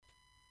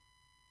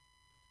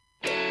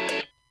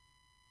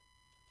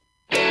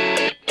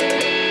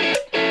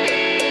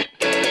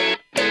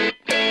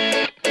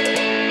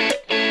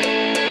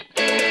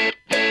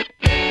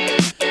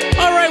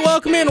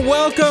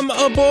Welcome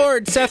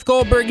aboard. Seth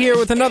Goldberg here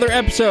with another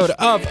episode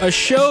of A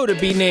Show to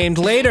Be Named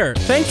Later.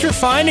 Thanks for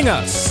finding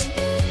us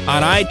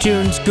on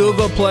iTunes,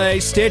 Google Play,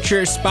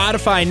 Stitcher,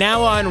 Spotify,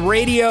 now on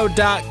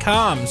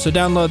radio.com. So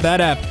download that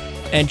app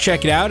and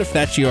check it out if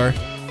that's your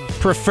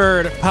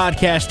preferred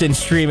podcast and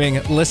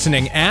streaming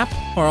listening app,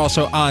 or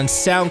also on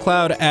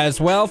SoundCloud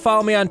as well.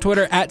 Follow me on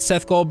Twitter at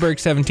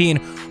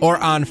SethGoldberg17 or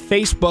on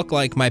Facebook,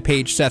 like my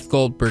page, Seth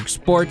Goldberg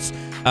Sports,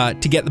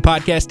 to get the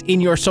podcast in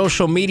your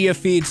social media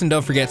feeds. And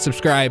don't forget,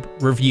 subscribe,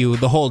 review,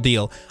 the whole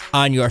deal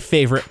on your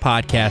favorite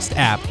podcast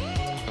app.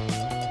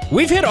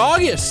 We've hit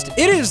August.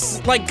 It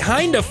is like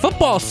kind of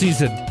football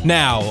season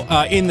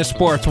now in the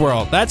sports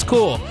world. That's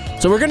cool.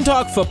 So we're going to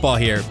talk football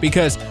here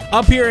because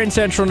up here in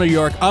Central New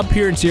York, up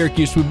here in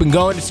Syracuse, we've been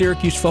going to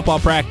Syracuse football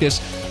practice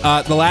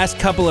the last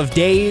couple of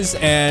days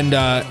and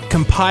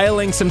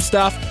compiling some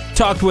stuff.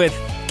 Talked with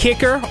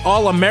kicker,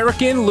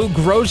 All-American, Lou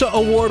Groza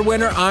Award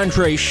winner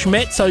Andre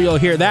Schmidt, so you'll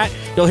hear that.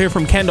 You'll hear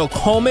from Kendall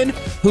Coleman,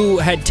 who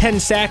had 10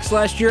 sacks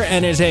last year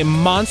and is a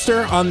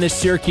monster on this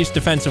Syracuse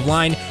defensive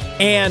line,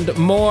 and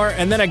more.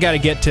 And then I got to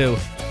get to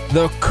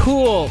the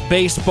cool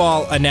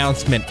baseball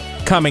announcement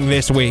coming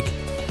this week,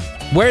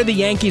 where the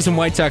Yankees and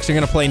White Sox are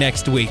going to play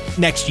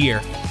next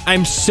year.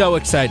 I'm so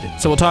excited.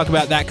 So we'll talk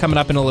about that coming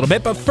up in a little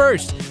bit. But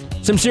first,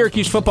 some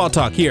Syracuse football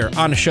talk here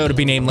on A Show to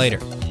Be Named Later.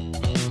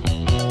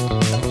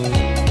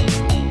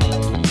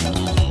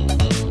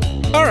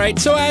 All right,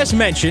 so as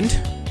mentioned,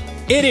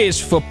 it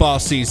is football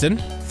season.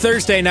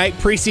 Thursday night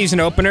preseason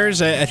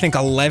openers, I think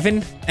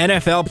 11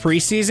 NFL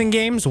preseason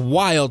games.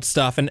 Wild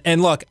stuff.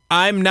 And look,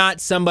 I'm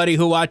not somebody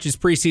who watches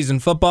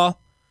preseason football.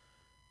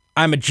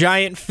 I'm a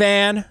Giant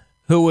fan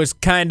who was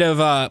kind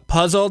of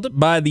puzzled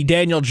by the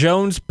Daniel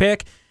Jones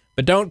pick,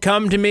 but don't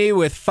come to me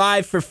with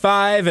 5 for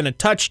 5 and a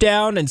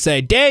touchdown and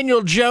say,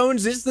 Daniel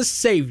Jones is the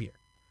savior.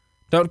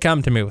 Don't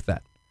come to me with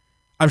that.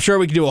 I'm sure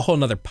we could do a whole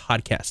nother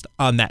podcast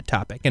on that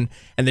topic and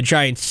the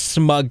Giants'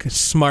 smug,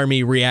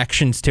 smarmy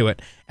reactions to it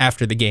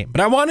after the game.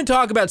 But I want to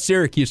talk about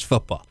Syracuse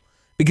football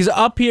because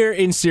up here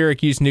in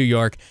Syracuse, New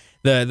York,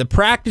 the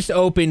practice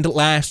opened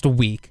last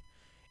week.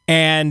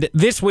 And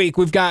this week,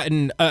 we've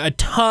gotten a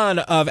ton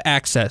of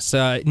access.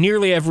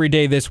 Nearly every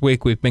day this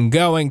week, we've been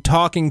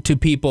talking to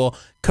people,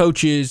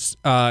 coaches,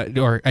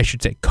 or I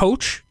should say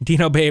coach,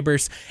 Dino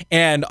Babers,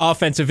 and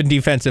offensive and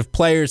defensive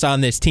players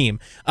on this team.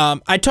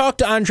 I talked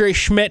to Andre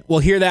Schmidt. We'll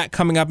hear that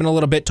coming up in a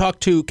little bit.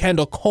 Talked to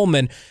Kendall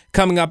Coleman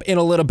coming up in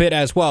a little bit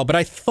as well. But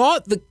I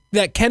thought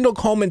that Kendall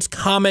Coleman's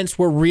comments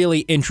were really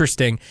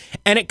interesting.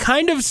 And it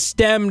kind of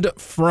stemmed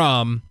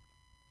from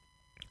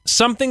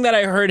something that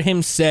I heard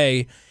him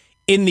say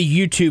in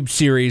the YouTube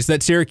series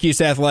that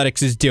Syracuse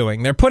Athletics is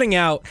doing. They're putting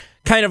out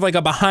kind of like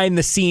a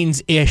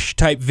behind-the-scenes-ish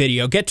type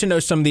video. Get to know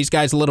some of these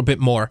guys a little bit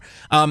more.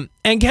 And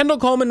Kendall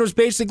Coleman was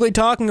basically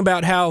talking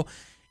about how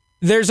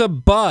there's a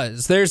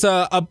buzz, there's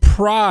a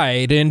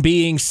pride in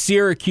being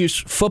Syracuse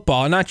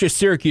football, not just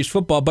Syracuse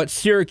football, but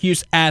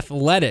Syracuse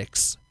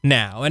Athletics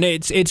now. And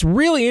it's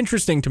really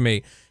interesting to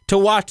me to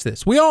watch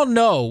this. We all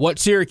know what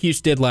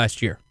Syracuse did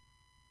last year.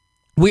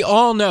 We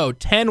all know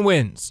 10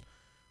 wins,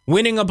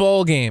 winning a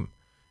bowl game,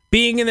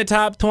 being in the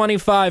top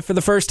 25 for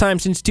the first time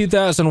since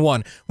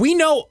 2001. We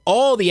know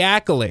all the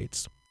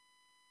accolades.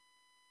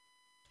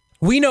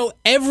 We know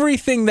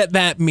everything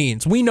that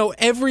means. We know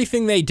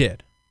everything they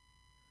did.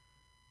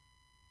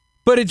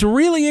 But it's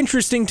really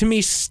interesting to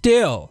me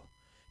still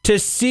to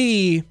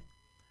see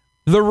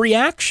the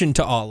reaction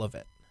to all of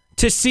it,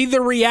 to see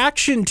the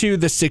reaction to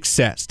the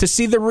success, to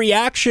see the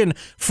reaction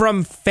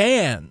from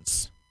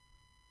fans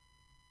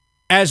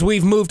as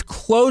we've moved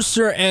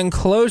closer and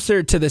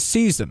closer to the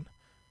season.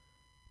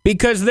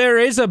 Because there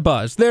is a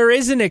buzz, there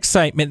is an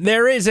excitement,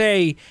 there is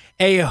a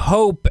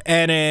hope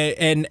and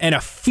a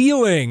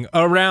feeling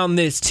around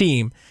this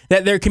team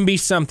that there can be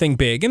something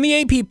big. And the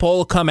AP poll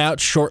will come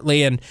out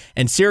shortly, and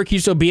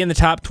Syracuse will be in the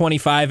top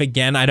 25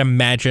 again, I'd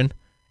imagine,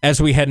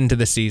 as we head into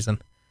the season.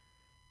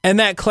 And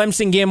that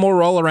Clemson game will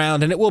roll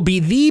around, and it will be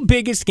the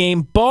biggest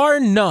game,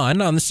 bar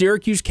none, on the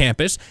Syracuse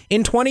campus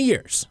in 20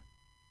 years.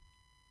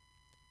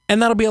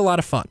 And that'll be a lot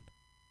of fun.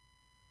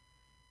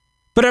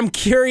 But I'm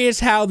curious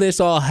how this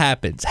all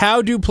happens.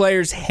 How do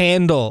players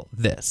handle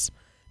this?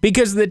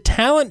 Because the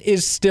talent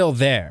is still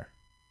there.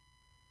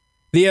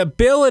 The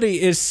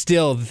ability is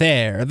still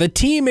there. The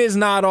team is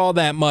not all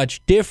that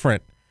much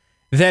different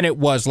than it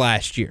was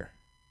last year.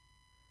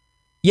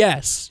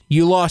 Yes,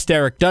 you lost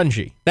Eric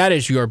Dungy. That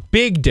is your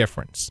big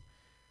difference.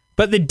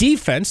 But the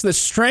defense, the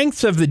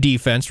strengths of the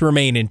defense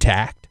remain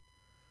intact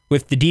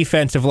with the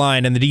defensive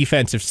line and the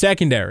defensive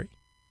secondary.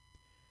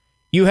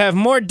 You have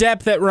more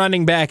depth at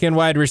running back and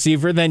wide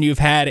receiver than you've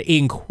had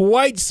in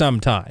quite some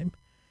time,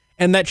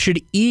 and that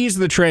should ease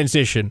the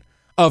transition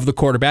of the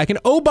quarterback. And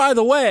oh, by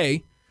the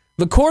way,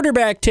 the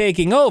quarterback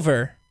taking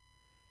over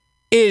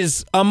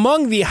is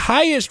among the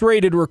highest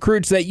rated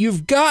recruits that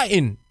you've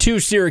gotten to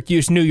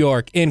Syracuse, New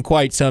York in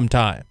quite some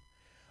time.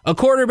 A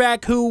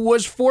quarterback who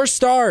was 4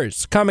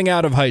 stars coming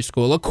out of high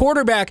school. A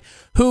quarterback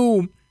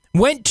who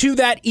went to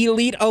that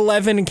Elite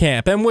 11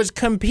 camp and was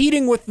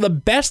competing with the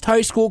best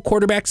high school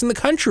quarterbacks in the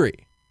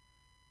country.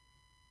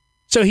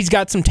 So he's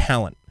got some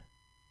talent.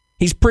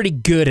 He's pretty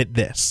good at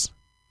this.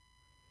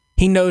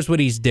 He knows what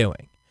he's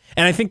doing.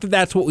 And I think that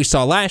that's what we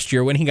saw last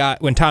year when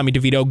Tommy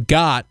DeVito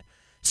got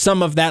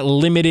some of that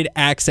limited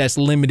access,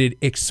 limited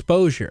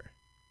exposure.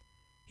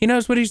 He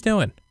knows what he's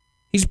doing.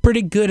 He's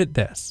pretty good at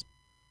this.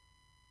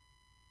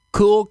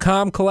 Cool,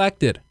 calm,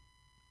 collected.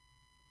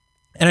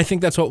 And I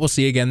think that's what we'll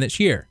see again this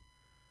year.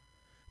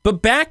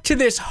 But back to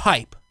this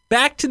hype,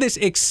 back to this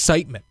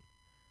excitement.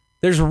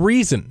 There's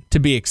reason to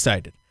be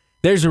excited.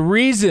 There's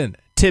reason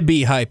to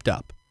be hyped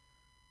up.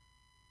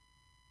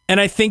 And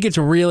I think it's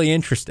really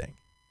interesting.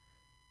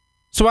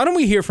 So why don't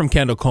we hear from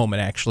Kendall Coleman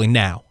actually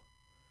now?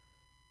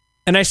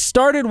 And I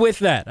started with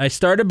that. I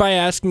started by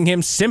asking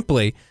him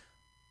simply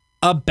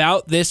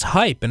about this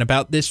hype and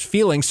about this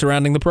feeling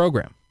surrounding the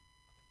program.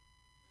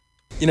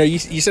 You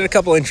said a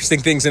couple interesting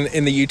things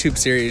in the YouTube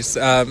series,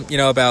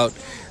 about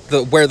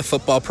where the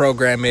football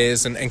program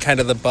is and kind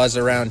of the buzz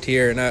around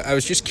here. And I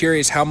was just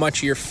curious how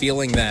much you're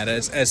feeling that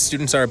as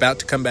students are about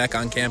to come back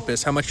on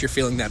campus, how much you're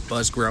feeling that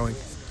buzz growing.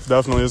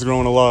 Definitely, it's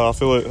growing a lot. I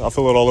feel it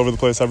all over the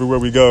place, everywhere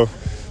we go.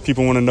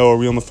 People want to know, are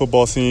we on the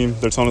football team?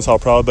 They're telling us how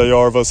proud they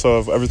are of us,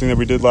 of everything that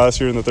we did last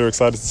year, and that they're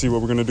excited to see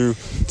what we're going to do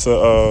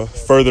to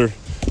further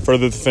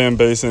the fan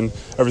base and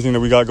everything that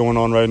we got going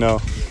on right now.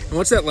 And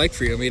what's that like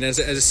for you? I mean, as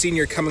a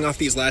senior coming off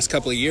these last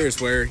couple of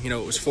years where, it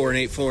was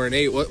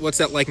 4-8, what's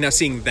that like now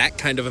seeing that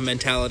kind of a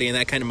mentality and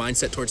that kind of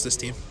mindset towards this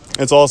team?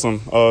 It's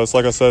awesome. It's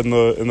like I said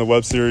in the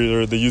web series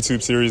or the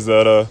YouTube series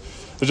that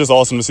it's just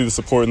awesome to see the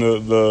support and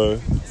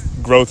the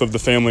growth of the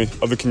family,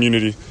 of the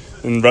community,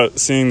 and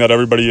seeing that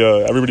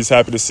everybody's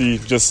happy to see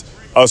just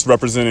us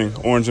representing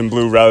orange and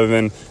blue rather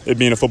than it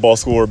being a football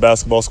school or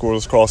basketball school or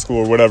lacrosse school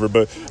or whatever.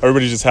 But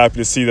everybody's just happy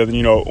to see that,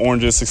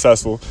 Orange is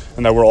successful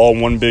and that we're all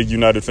one big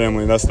united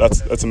family. And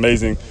that's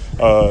amazing,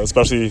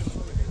 especially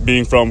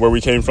being from where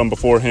we came from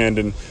beforehand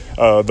and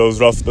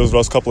those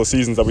rough couple of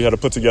seasons that we had to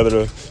put together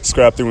to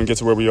scrap through and get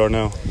to where we are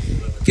now.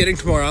 Getting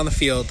tomorrow on the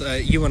field,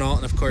 you and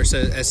Alton, of course,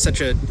 as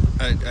such a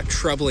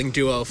troubling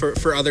duo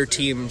for other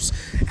teams.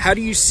 How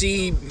do you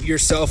see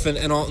yourself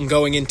and Alton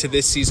going into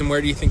this season? Where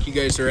do you think you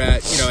guys are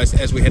at,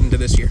 as we head into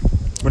this year?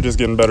 We're just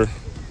getting better.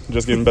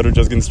 Just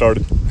getting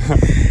started.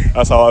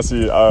 That's how I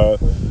see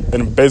it.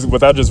 And basically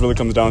what that just really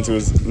comes down to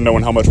is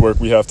knowing how much work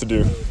we have to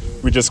do.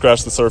 We just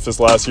scratched the surface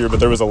last year,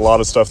 but there was a lot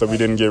of stuff that we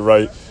didn't get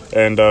right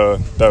and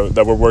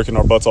that we're working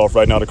our butts off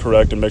right now to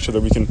correct and make sure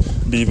that we can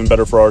be even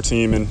better for our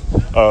team and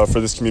for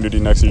this community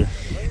next year.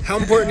 How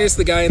important is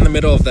the guy in the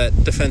middle of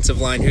that defensive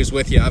line who's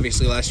with you?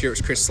 Obviously, last year it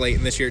was Chris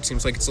Slayton. This year it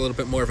seems like it's a little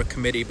bit more of a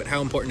committee, but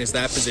how important is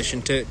that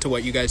position to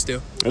what you guys do?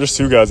 There's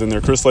two guys in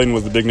there. Chris Slayton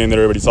was the big name that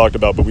everybody talked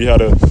about, but we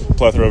had a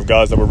plethora of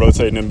guys that were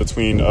rotating in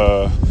between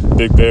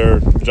Big Bear,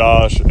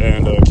 Josh,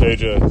 and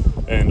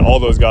KJ, and all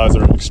those guys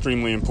are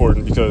extremely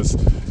important because,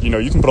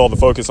 you can put all the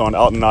focus on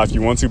Alton and I if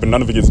you want to, but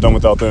none of it gets done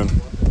without them.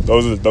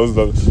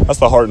 That's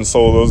the heart and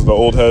soul. Those are the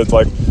old heads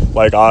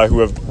like I who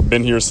have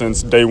been here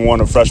since day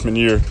one of freshman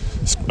year,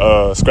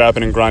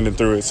 scrapping and grinding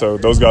through it. So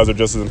those guys are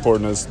just as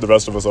important as the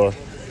rest of us are.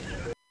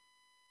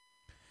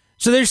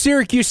 So there's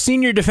Syracuse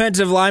senior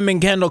defensive lineman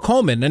Kendall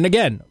Coleman. And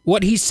again,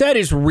 what he said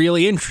is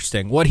really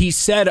interesting. What he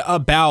said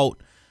about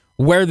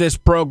where this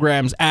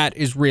program's at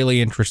is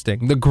really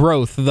interesting. The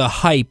growth, the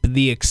hype,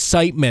 the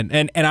excitement.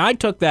 And I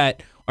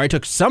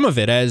took some of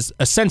it as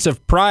a sense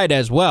of pride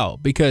as well,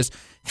 because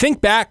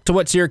think back to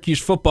what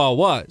Syracuse football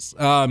was.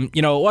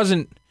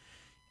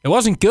 It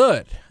wasn't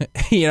good.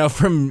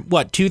 From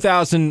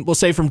 2000, we'll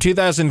say from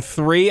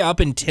 2003 up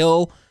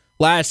until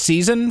last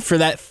season, for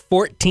that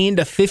 14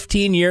 to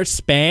 15 year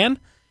span,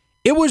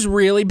 it was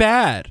really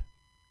bad.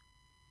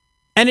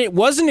 And it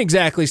wasn't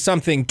exactly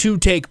something to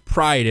take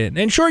pride in.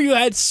 And sure, you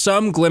had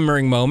some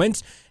glimmering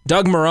moments.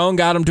 Doug Marrone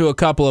got him to a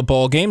couple of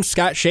bowl games.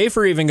 Scott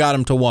Schaefer even got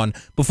him to one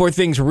before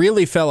things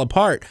really fell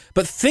apart.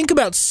 But think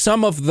about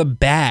some of the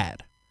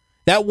bad.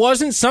 That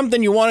wasn't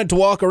something you wanted to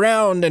walk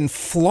around and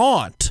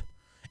flaunt.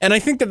 And I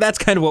think that that's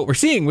kind of what we're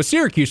seeing with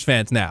Syracuse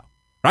fans now,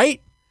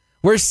 right?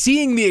 We're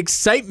seeing the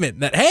excitement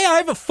that, hey, I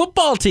have a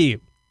football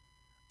team.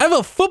 I have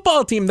a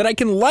football team that I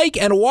can like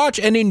and watch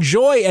and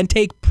enjoy and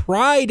take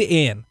pride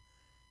in.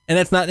 And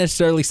that's not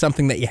necessarily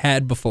something that you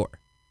had before.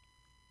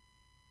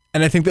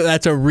 And I think that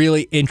that's a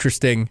really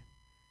interesting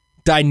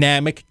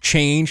dynamic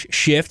change,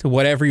 shift,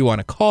 whatever you want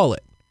to call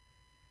it.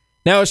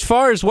 Now, as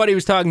far as what he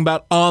was talking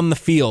about on the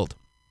field,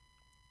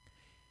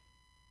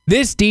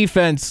 this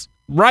defense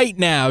right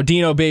now,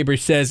 Dino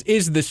Babers says,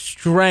 is the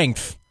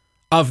strength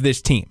of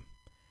this team,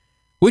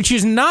 which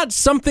is not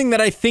something that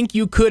I think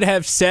you could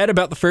have said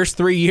about the first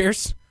 3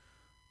 years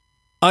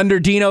under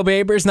Dino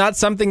Babers, not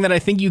something that I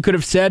think you could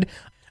have said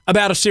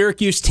about a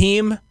Syracuse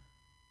team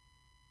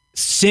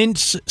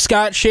since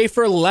Scott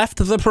Schaefer left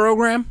the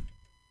program.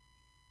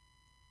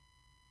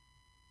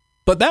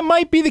 But that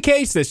might be the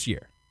case this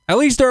year, at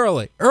least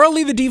early.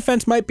 Early, the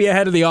defense might be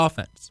ahead of the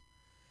offense.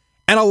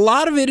 And a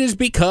lot of it is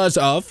because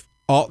of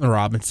Alton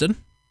Robinson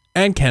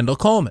and Kendall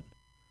Coleman.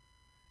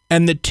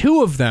 And the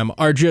two of them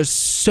are just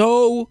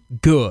so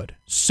good,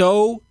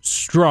 so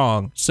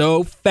strong,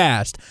 so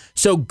fast,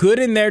 so good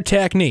in their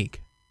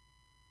technique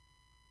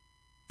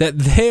that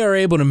they are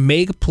able to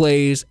make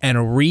plays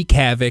and wreak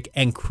havoc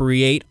and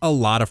create a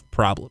lot of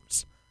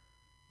problems.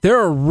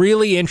 They're a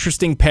really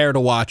interesting pair to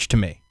watch to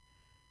me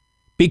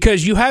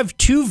because you have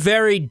two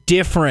very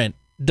different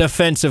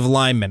defensive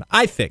linemen,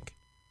 I think.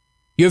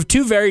 You have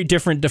two very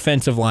different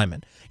defensive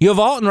linemen. You have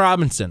Alton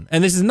Robinson,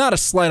 and this is not a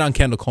slight on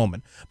Kendall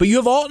Coleman, but you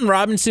have Alton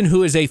Robinson,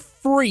 who is a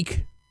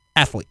freak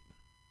athlete,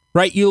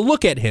 right? You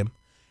look at him,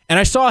 and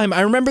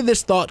I remember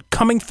this thought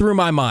coming through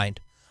my mind.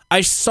 I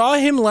saw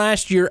him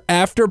last year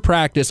after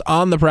practice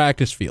on the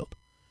practice field,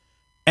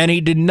 and he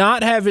did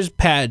not have his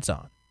pads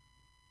on.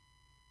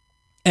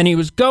 And he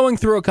was going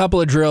through a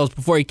couple of drills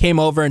before he came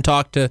over and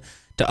talked to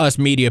us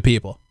media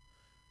people.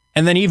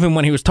 And then even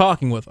when he was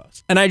talking with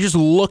us. And I just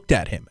looked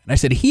at him, and I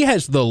said, he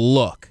has the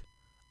look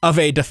of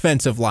a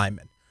defensive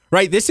lineman,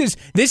 right? This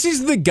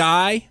is the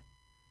guy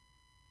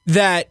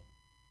that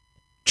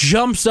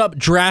jumps up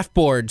draft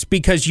boards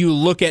because you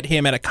look at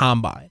him at a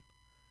combine,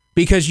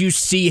 because you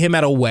see him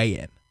at a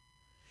weigh-in.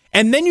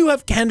 And then you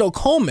have Kendall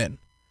Coleman,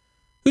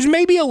 who's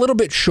maybe a little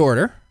bit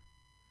shorter,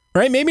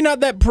 right? Maybe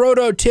not that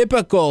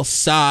prototypical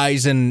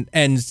size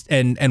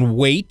and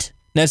weight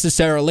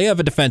necessarily of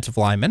a defensive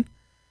lineman,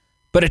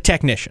 but a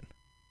technician.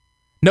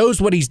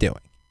 Knows what he's doing.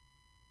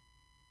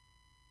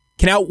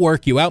 Can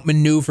outwork you,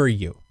 outmaneuver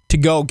you to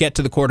go get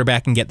to the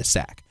quarterback and get the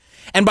sack.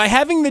 And by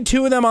having the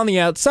two of them on the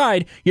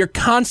outside, you're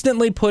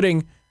constantly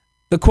putting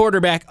the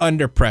quarterback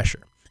under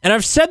pressure. And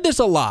I've said this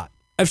a lot.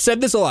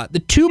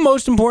 The two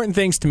most important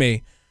things to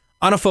me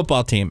on a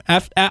football team,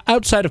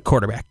 outside of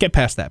quarterback, get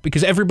past that,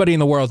 because everybody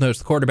in the world knows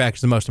the quarterback is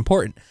the most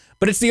important,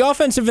 but it's the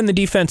offensive and the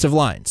defensive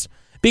lines.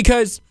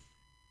 Because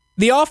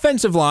the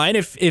offensive line,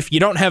 if you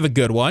don't have a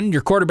good one,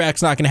 your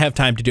quarterback's not going to have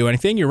time to do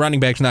anything, your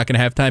running back's not going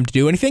to have time to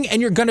do anything,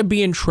 and you're going to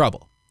be in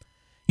trouble.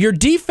 Your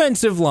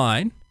defensive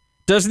line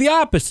does the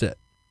opposite.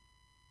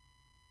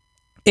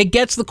 It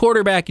gets the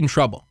quarterback in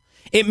trouble.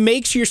 It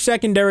makes your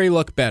secondary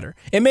look better.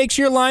 It makes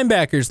your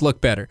linebackers look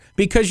better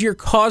because you're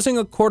causing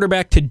a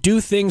quarterback to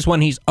do things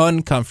when he's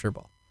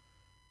uncomfortable.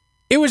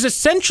 It was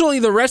essentially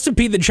the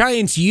recipe the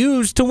Giants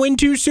used to win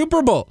 2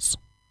 Super Bowls.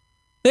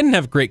 They didn't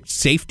have great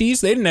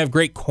safeties. They didn't have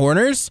great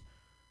corners.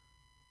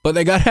 But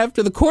they got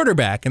after the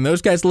quarterback, and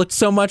those guys looked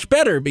so much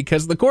better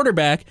because the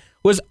quarterback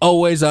was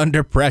always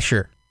under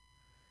pressure.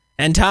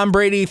 And Tom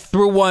Brady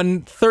threw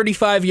one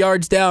 35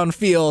 yards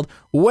downfield,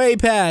 way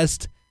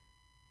past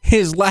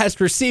his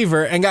last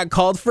receiver, and got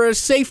called for a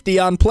safety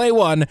on play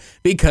 1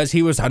 because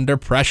he was under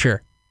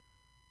pressure.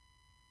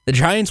 The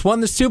Giants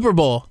won the Super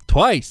Bowl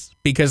twice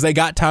because they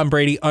got Tom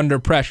Brady under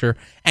pressure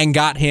and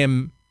got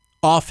him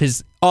off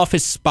his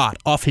spot,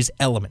 off his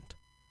element.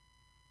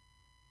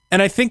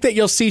 And I think that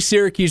you'll see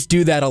Syracuse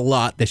do that a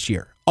lot this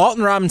year.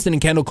 Alton Robinson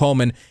and Kendall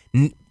Coleman,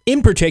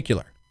 in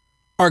particular,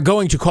 are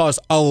going to cause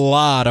a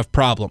lot of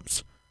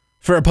problems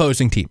for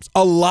opposing teams.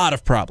 A lot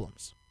of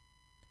problems.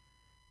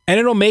 And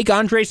it'll make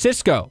Andre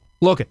Cisco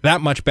look that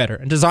much better.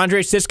 And does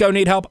Andre Cisco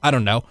need help? I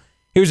don't know.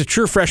 He was a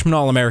true freshman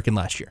All-American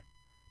last year.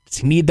 Does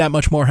he need that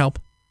much more help?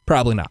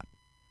 Probably not.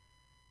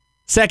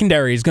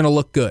 Secondary is going to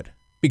look good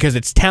because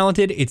it's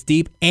talented, it's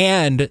deep,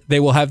 and they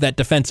will have that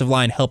defensive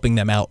line helping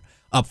them out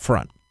up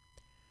front.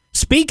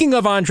 Speaking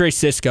of Andre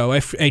Cisco,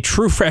 a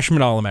true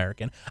freshman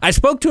All-American, I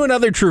spoke to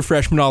another true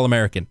freshman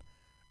All-American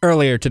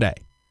earlier today.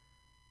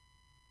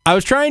 I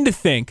was trying to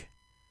think,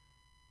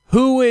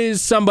 who is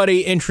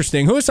somebody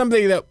interesting? Who is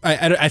somebody that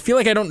I feel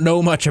like I don't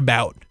know much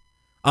about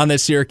on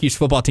this Syracuse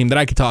football team that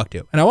I could talk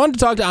to? And I wanted to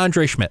talk to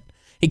Andre Schmidt.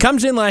 He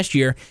comes in last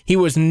year. He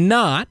was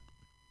not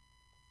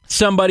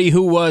somebody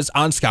who was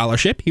on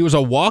scholarship. He was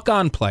a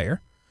walk-on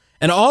player.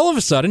 And all of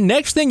a sudden,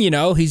 next thing you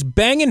know, he's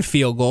banging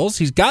field goals.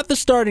 He's got the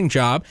starting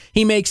job.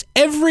 He makes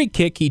every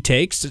kick he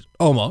takes,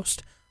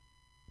 almost.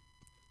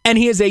 And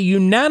he is a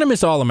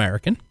unanimous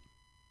All-American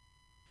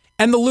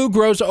and the Lou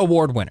Groza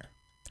Award winner.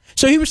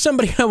 So he was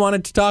somebody I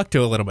wanted to talk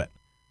to a little bit.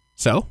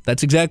 So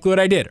that's exactly what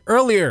I did.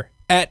 Earlier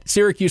at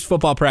Syracuse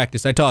football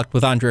practice, I talked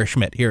with Andre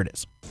Schmidt. Here it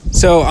is.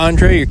 So,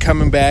 Andre, you're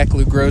coming back.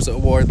 Lou Groza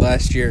Award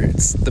last year.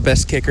 It's the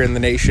best kicker in the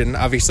nation,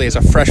 obviously, as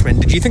a freshman.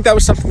 Did you think that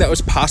was something that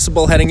was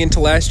possible heading into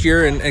last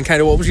year? And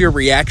kind of what was your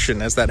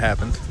reaction as that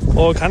happened?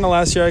 Well, kind of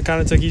last year, I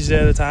kind of took each day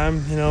at a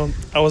time. You know,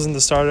 I wasn't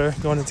the starter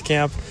going into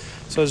camp,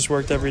 so I just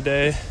worked every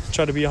day,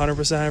 tried to be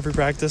 100% every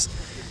practice.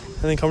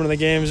 And then coming to the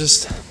games,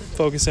 just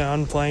focusing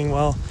on playing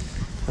well.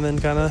 And then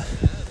kind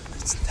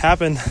of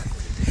happened.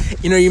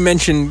 You know, you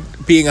mentioned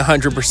being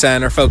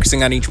 100% or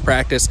focusing on each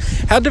practice.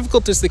 How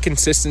difficult is the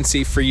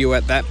consistency for you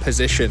at that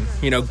position,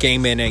 you know,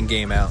 game in and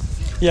game out?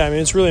 Yeah, I mean,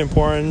 it's really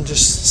important,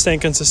 just staying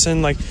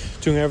consistent, like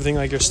doing everything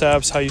like your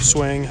steps, how you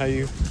swing, how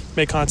you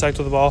make contact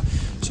with the ball.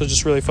 So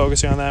just really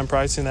focusing on that and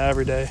practicing that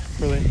every day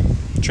really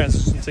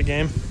translates into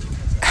game.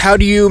 How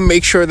do you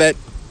make sure that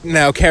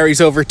now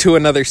carries over to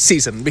another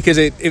season? Because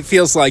it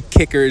feels like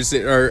kickers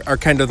are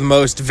kind of the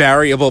most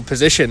variable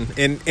position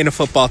in a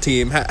football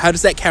team. How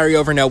does that carry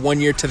over now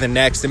 1 year to the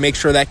next and make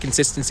sure that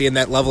consistency and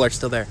that level are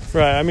still there?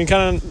 Right. I mean,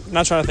 kind of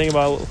not trying to think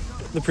about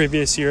the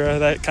previous year.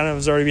 That kind of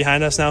is already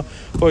behind us now.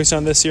 Focusing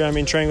on this year, I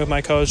mean, training with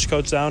my coach,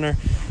 Coach Downer,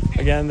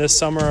 again this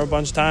summer a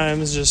bunch of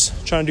times,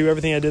 just trying to do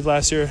everything I did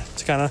last year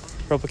to kind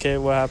of replicate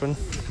what happened.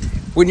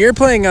 When you're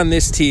playing on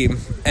this team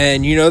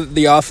and you know that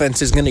the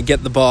offense is going to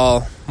get the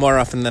ball more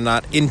often than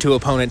not into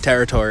opponent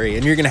territory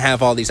and you're going to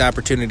have all these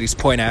opportunities,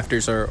 point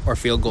afters or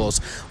field goals,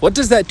 what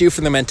does that do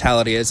for the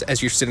mentality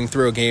as you're sitting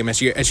through a game,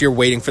 as you're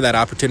waiting for that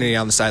opportunity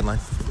on the sideline?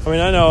 I mean,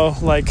 I know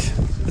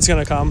it's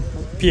going to come.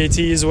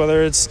 PATs,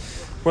 whether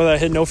I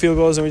hit no field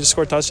goals and we just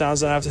score touchdowns,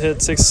 then I have to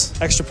hit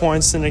 6 extra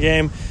points in the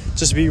game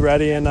just to be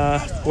ready, and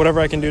whatever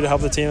I can do to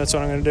help the team, that's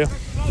what I'm going to do.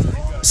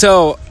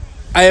 So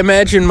I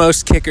imagine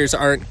most kickers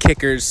aren't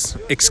kickers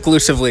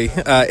exclusively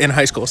in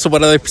high school. So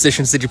what other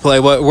positions did you play?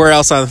 Where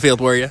else on the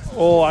field were you?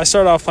 Well, I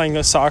started off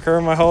playing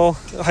soccer my whole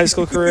high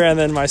school career, and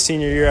then my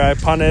senior year I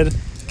punted,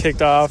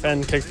 kicked off,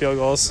 and kicked field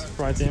goals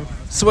for my team.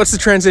 So what's the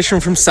transition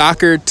from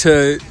soccer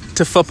to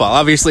football?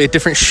 Obviously a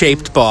different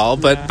shaped ball,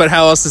 but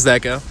how else does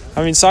that go?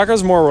 I mean,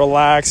 soccer's more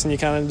relaxed, and you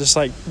kind of just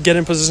get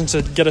in position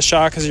to get a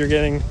shot because you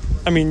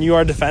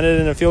are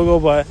defended in a field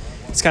goal, but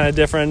it's kind of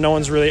different. No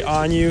one's really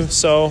on you,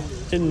 so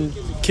in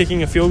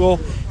kicking a field goal,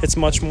 it's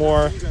much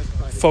more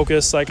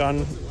focused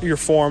on your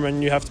form,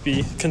 and you have to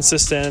be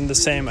consistent and the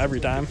same every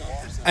time.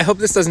 I hope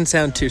this doesn't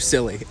sound too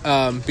silly,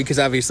 because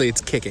obviously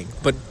it's kicking,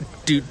 but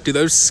do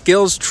those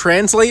skills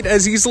translate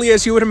as easily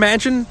as you would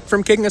imagine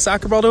from kicking a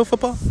soccer ball to a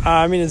football?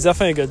 I mean, it's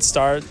definitely a good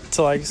start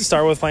to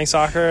start with playing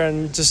soccer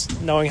and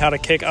just knowing how to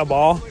kick a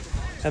ball,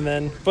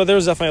 but there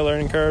was definitely a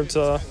learning curve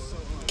to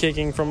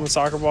kicking from a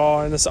soccer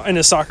ball in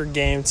a soccer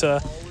game to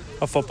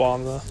a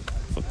football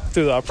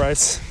through the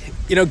uprights.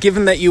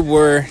 Given that you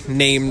were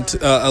named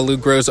a Lou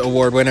Groza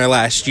Award winner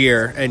last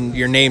year and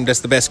you're named as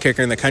the best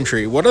kicker in the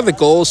country, what are the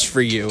goals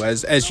for you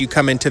as you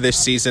come into this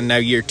season, now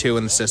year 2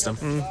 in the system?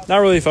 Not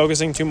really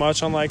focusing too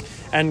much on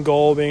end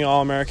goal being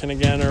All-American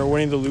again or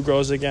winning the Lou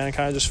Groza again,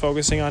 kind of just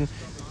focusing on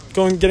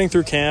getting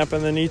through camp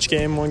and then each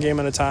game, one game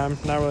at a time.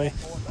 Not really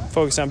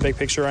focusing on big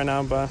picture right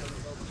now, but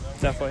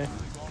definitely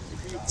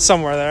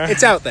somewhere there.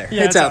 It's out there.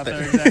 Yeah, it's out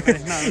there. Exactly.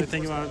 Not really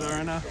thinking about it though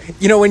right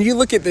now. When you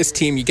look at this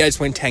team, you guys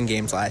win 10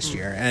 games last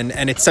year,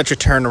 and it's such a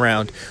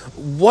turnaround.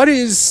 What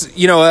is,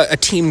 a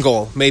team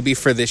goal maybe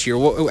for this year?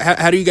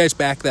 How do you guys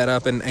back that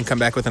up and come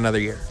back with another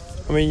year?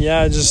 I mean,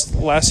 yeah, just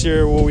last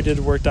year what we did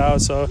worked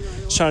out, so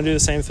just trying to do the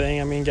same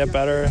thing. I mean, get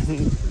better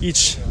in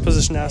each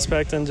position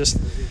aspect and just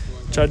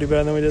try to do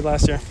better than we did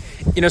last year.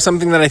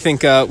 Something that I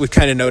think we've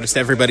kind of noticed,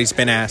 everybody's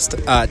been asked,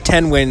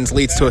 10 wins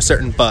leads to a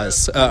certain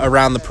buzz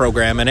around the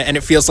program, and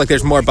it feels like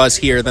there's more buzz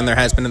here than there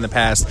has been in the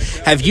past.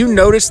 Have you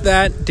noticed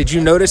that? Did you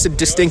notice a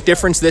distinct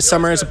difference this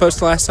summer as opposed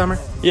to last summer?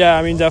 Yeah,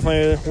 I mean,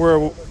 definitely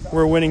we're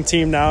a winning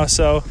team now,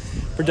 so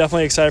we're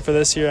definitely excited for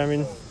this year. I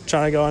mean,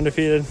 trying to go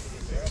undefeated.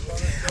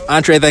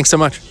 Andre, thanks so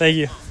much. Thank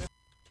you.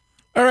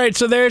 All right,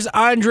 so there's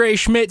Andre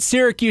Schmidt,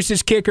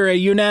 Syracuse's kicker, a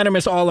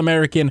unanimous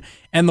All-American,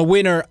 and the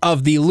winner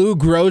of the Lou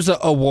Groza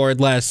Award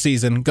last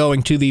season,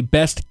 going to the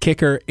best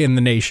kicker in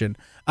the nation.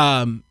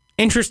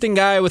 Interesting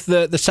guy with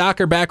the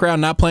soccer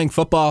background, not playing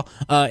football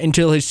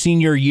until his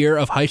senior year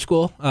of high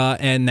school,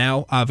 and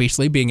now,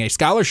 obviously, being a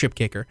scholarship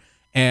kicker,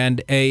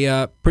 and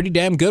a pretty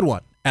damn good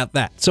one at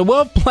that. So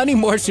we'll have plenty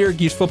more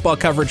Syracuse football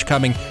coverage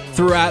coming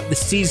throughout the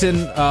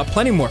season,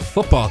 plenty more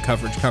football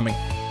coverage coming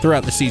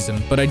throughout the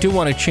season, but I do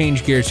want to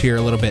change gears here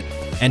a little bit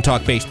and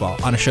talk baseball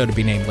on a show to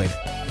be named later.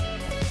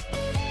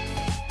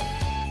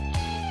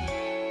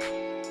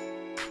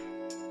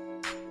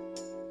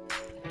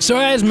 So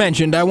as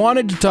mentioned, I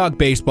wanted to talk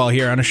baseball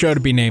here on a show to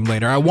be named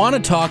later. I want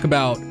to talk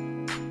about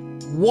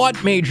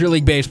what Major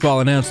League Baseball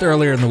announced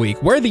earlier in the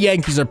week, where the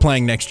Yankees are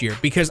playing next year,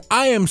 because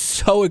I am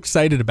so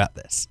excited about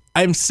this.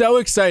 I'm so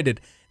excited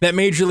that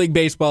Major League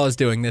Baseball is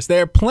doing this.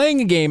 They're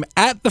playing a game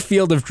at the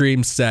Field of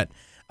Dreams set,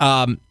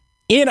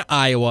 in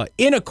Iowa,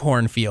 in a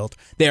cornfield.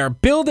 They are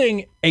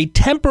building a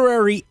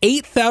temporary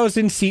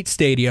 8,000-seat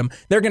stadium.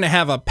 They're going to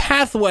have a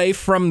pathway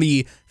from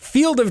the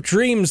Field of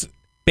Dreams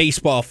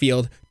baseball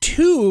field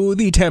to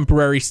the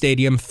temporary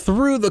stadium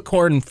through the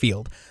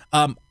cornfield.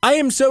 I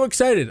am so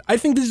excited. I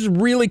think this is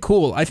really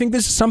cool. I think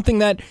this is something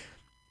that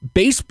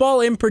baseball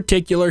in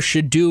particular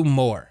should do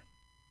more.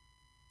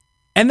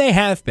 And they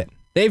have been.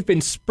 They've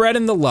been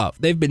spreading the love.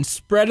 They've been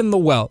spreading the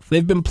wealth.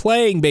 They've been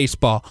playing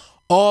baseball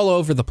all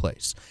over the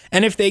place.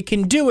 And if they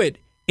can do it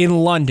in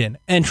London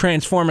and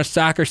transform a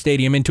soccer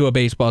stadium into a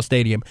baseball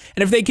stadium,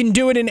 and if they can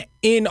do it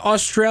in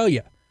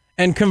Australia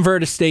and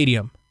convert a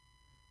stadium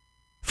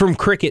from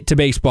cricket to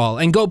baseball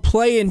and go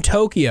play in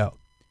Tokyo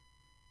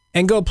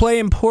and go play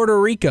in Puerto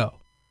Rico,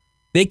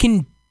 they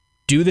can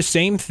do the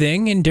same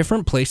thing in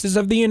different places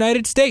of the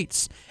United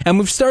States. And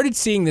we've started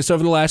seeing this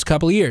over the last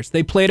couple of years.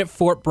 They played at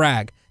Fort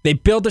Bragg. They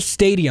built a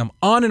stadium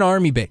on an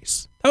Army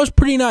base. That was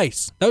pretty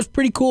nice. That was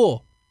pretty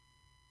cool.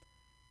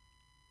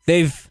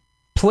 They've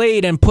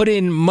played and put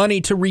in money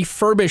to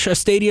refurbish a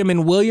stadium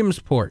in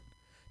Williamsport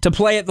to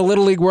play at the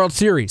Little League World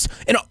Series.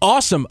 An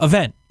awesome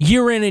event,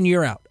 year in and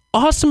year out.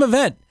 Awesome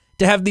event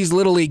to have these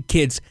Little League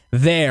kids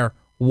there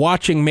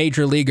watching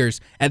major leaguers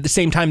at the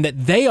same time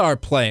that they are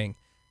playing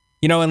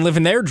and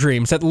living their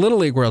dreams at the Little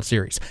League World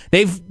Series.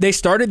 They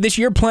started this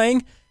year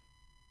playing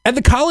at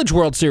the College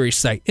World Series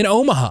site in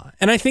Omaha.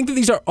 And I think that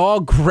these are all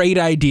great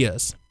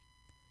ideas.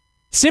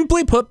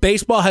 Simply put,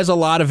 baseball has a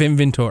lot of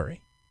inventory.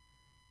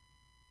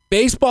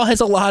 Baseball has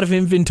a lot of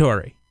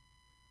inventory.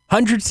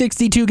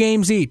 162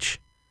 games each.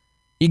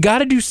 You got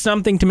to do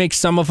something to make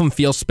some of them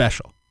feel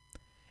special.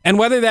 And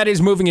whether that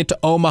is moving it to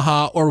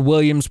Omaha or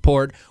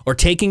Williamsport or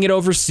taking it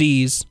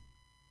overseas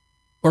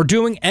or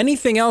doing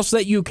anything else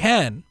that you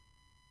can,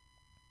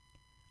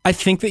 I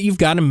think that you've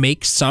got to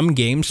make some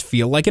games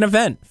feel like an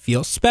event,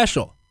 feel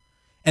special.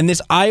 And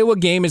this Iowa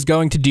game is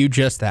going to do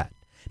just that.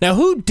 Now,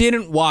 who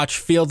didn't watch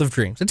Field of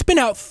Dreams? It's been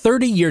out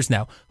 30 years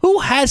now. Who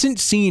hasn't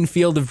seen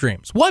Field of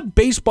Dreams? What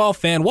baseball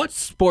fan, what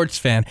sports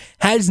fan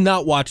has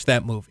not watched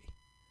that movie?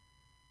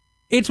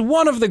 It's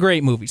one of the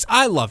great movies.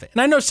 I love it.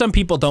 And I know some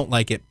people don't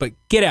like it, but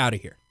get out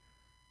of here.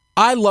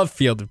 I love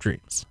Field of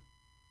Dreams.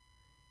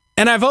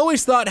 And I've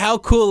always thought how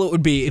cool it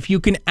would be if you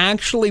can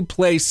actually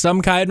play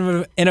some kind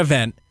of an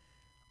event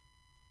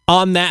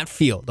on that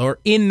field or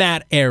in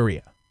that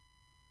area.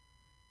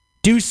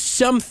 Do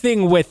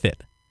something with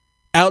it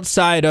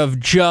outside of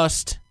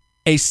just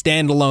a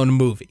standalone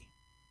movie.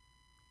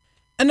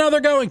 And now they're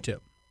going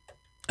to.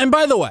 And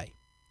by the way,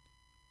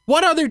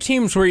 what other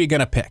teams were you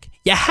going to pick?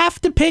 You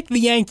have to pick the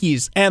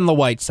Yankees and the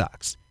White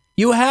Sox.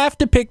 You have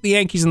to pick the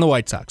Yankees and the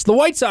White Sox. The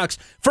White Sox,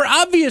 for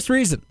obvious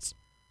reasons.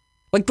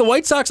 Like, the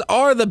White Sox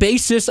are the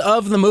basis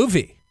of the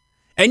movie.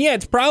 And yeah,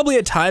 it's probably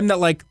a time that,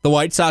 like, the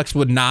White Sox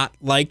would not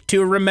like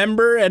to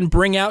remember and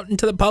bring out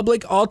into the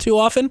public all too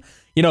often.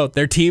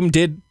 Their team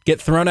did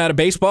get thrown out of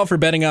baseball for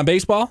betting on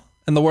baseball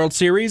and the World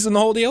Series and the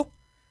whole deal.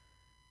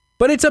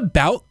 But it's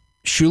about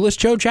Shoeless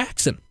Joe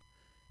Jackson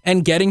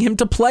and getting him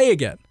to play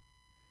again.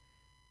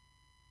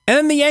 And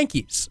then the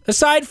Yankees,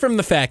 aside from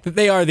the fact that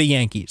they are the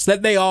Yankees,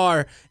 that they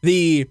are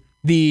the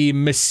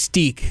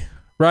mystique,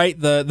 right?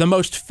 The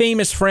most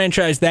famous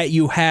franchise that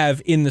you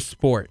have in the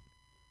sport.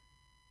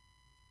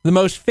 The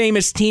most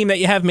famous team that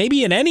you have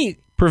maybe in any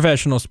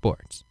professional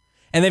sports.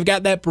 And they've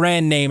got that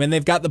brand name, and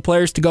they've got the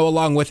players to go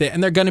along with it,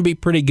 and they're going to be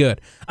pretty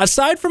good.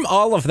 Aside from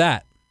all of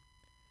that,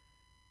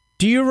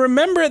 do you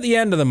remember at the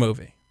end of the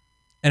movie,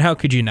 and how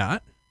could you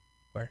not?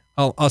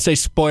 I'll say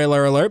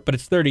spoiler alert, but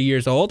it's 30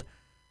 years old.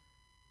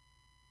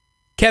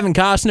 Kevin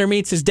Costner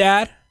meets his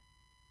dad.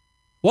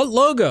 What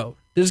logo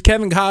does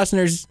Kevin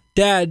Costner's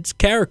dad's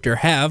character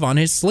have on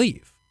his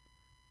sleeve?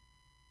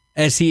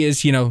 As he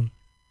is, in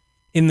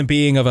the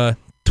being of a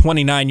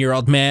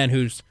 29-year-old man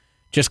who's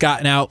just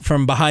gotten out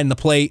from behind the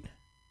plate,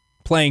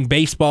 playing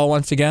baseball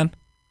once again.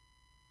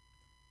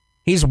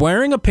 He's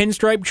wearing a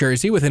pinstripe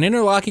jersey with an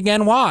interlocking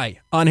NY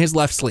on his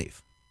left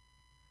sleeve.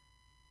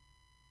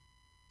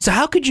 So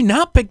how could you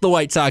not pick the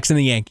White Sox and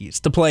the Yankees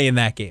to play in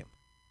that game?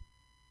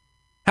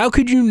 How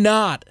could you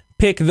not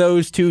pick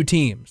those two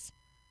teams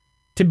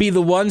to be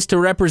the ones to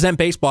represent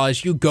baseball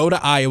as you go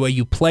to Iowa,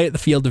 you play at the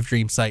Field of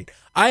Dreams site?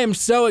 I am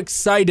so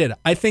excited.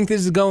 I think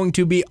this is going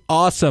to be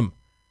awesome.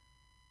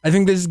 I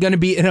think this is going to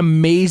be an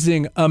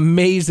amazing,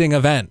 amazing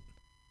event.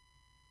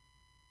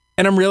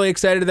 And I'm really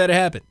excited that it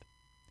happened.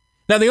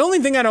 Now, the only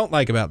thing I don't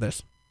like about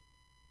this,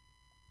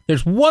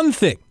 there's one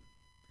thing,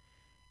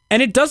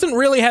 and it doesn't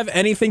really have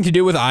anything to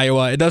do with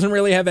Iowa. It doesn't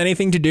really have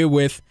anything to do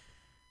with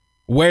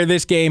where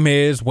this game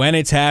is, when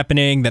it's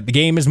happening, that the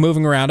game is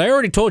moving around. I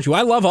already told you,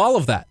 I love all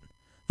of that.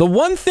 The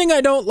one thing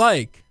I don't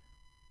like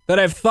that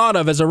I've thought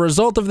of as a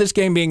result of this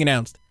game being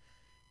announced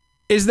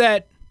is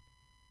that,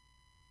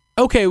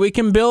 okay, we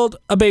can build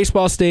a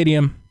baseball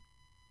stadium,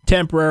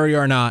 temporary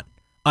or not,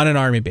 on an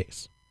Army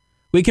base.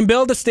 We can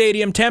build a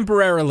stadium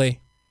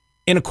temporarily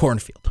in a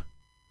cornfield.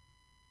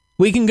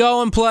 We can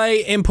go and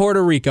play in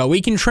Puerto Rico.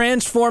 We can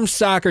transform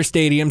soccer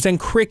stadiums and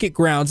cricket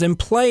grounds and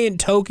play in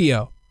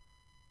Tokyo.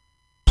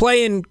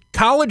 Play in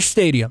college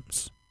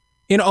stadiums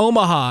in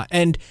Omaha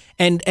and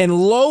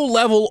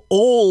low-level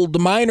old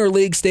minor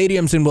league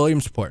stadiums in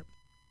Williamsport.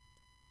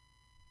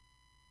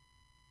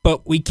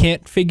 But we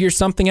can't figure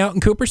something out in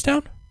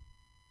Cooperstown?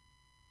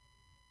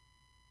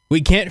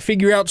 We can't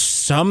figure out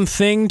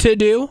something to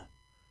do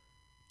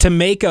to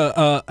make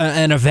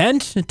an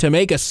event, to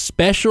make a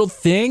special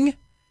thing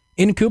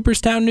in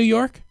Cooperstown, New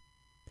York?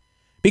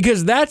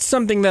 Because that's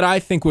something that I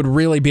think would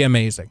really be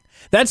amazing.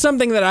 That's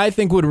something that I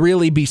think would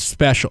really be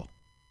special.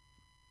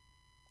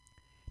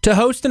 To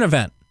host an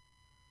event,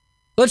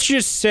 let's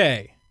just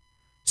say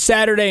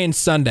Saturday and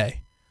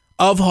Sunday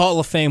of Hall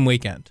of Fame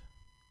weekend.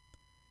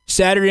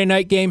 Saturday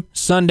night game,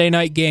 Sunday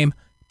night game,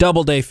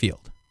 Doubleday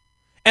Field.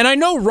 And I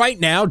know right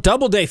now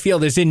Doubleday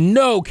Field is in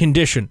no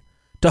condition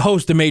to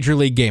host a major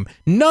league game.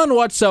 None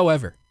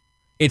whatsoever.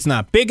 It's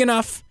not big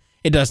enough.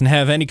 It doesn't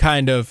have any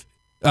kind of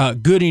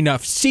good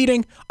enough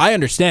seating. I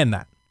understand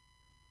that.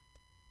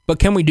 But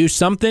can we do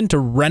something to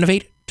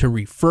renovate it, to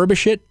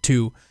refurbish it,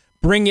 to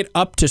bring it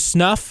up to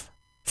snuff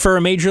for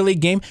a major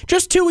league game?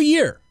 Just 2 a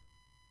year.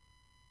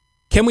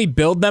 Can we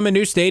build them a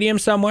new stadium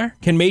somewhere?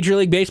 Can Major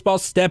League Baseball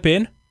step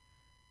in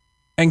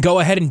and go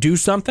ahead and do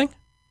something?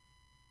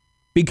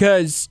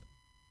 Because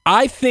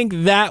I think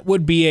that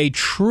would be a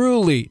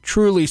truly,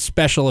 truly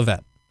special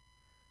event.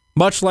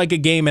 much like a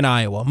game in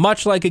Iowa,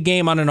 much like a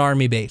game on an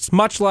Army base,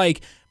 much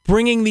like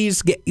bringing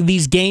these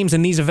games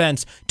and these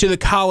events to the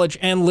College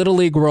and Little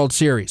League World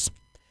Series.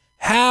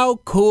 How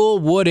cool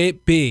would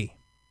it be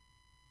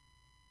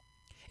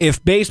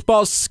if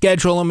baseball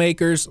schedule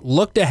makers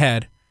looked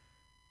ahead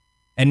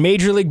and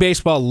Major League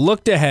Baseball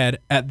looked ahead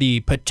at the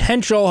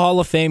potential Hall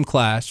of Fame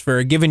class for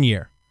a given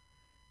year?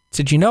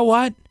 Said, you know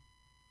what?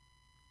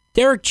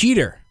 Derek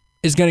Jeter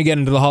is going to get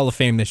into the Hall of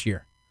Fame this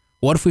year.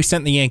 What if we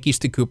sent the Yankees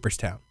to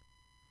Cooperstown?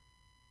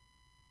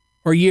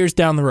 Or years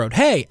down the road,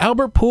 hey,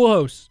 Albert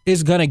Pujols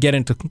is going to get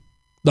into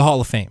the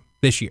Hall of Fame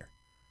this year.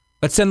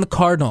 Let's send the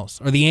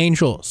Cardinals or the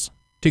Angels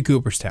to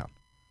Cooperstown.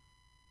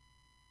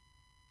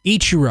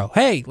 Ichiro,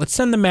 hey, let's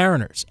send the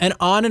Mariners, and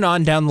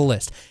on down the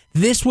list.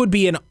 This would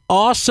be an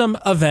awesome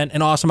event,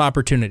 an awesome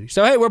opportunity.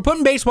 So, hey, we're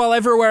putting baseball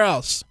everywhere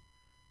else.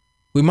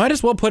 We might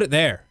as well put it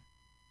there.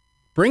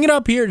 Bring it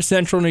up here to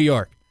Central New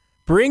York.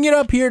 Bring it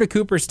up here to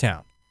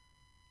Cooperstown.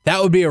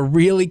 That would be a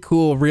really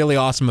cool, really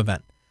awesome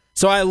event.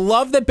 So I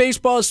love that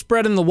baseball is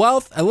spreading the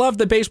wealth. I love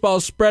that baseball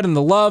is spreading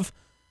the love.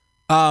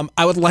 I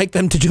would like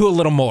them to do a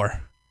little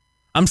more.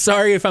 I'm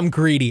sorry if I'm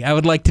greedy. I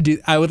would like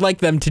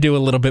them to do a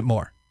little bit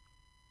more.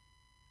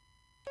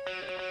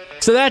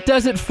 So that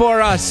does it for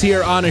us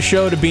here on a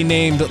show to be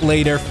named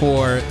later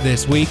for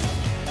this week.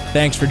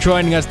 Thanks for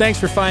joining us. Thanks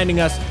for finding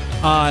us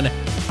on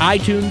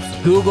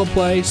iTunes, Google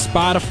Play,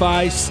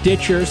 Spotify,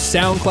 Stitcher,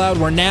 SoundCloud.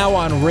 We're now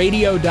on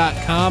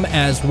radio.com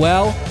as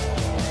well.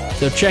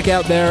 So check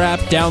out their app,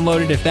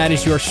 download it if that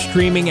is your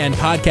streaming and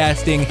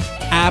podcasting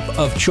app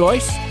of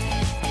choice.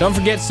 Don't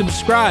forget to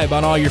subscribe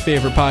on all your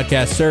favorite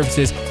podcast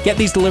services. Get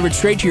these delivered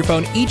straight to your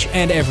phone each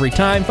and every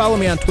time. Follow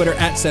me on Twitter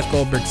at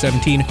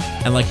SethGoldberg17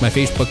 and like my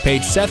Facebook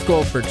page, Seth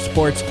Goldberg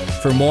Sports,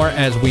 for more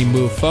as we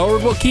move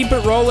forward. We'll keep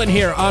it rolling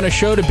here on a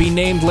show to be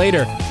named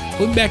later.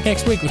 We'll be back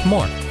next week with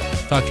more.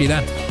 Talk to you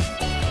then.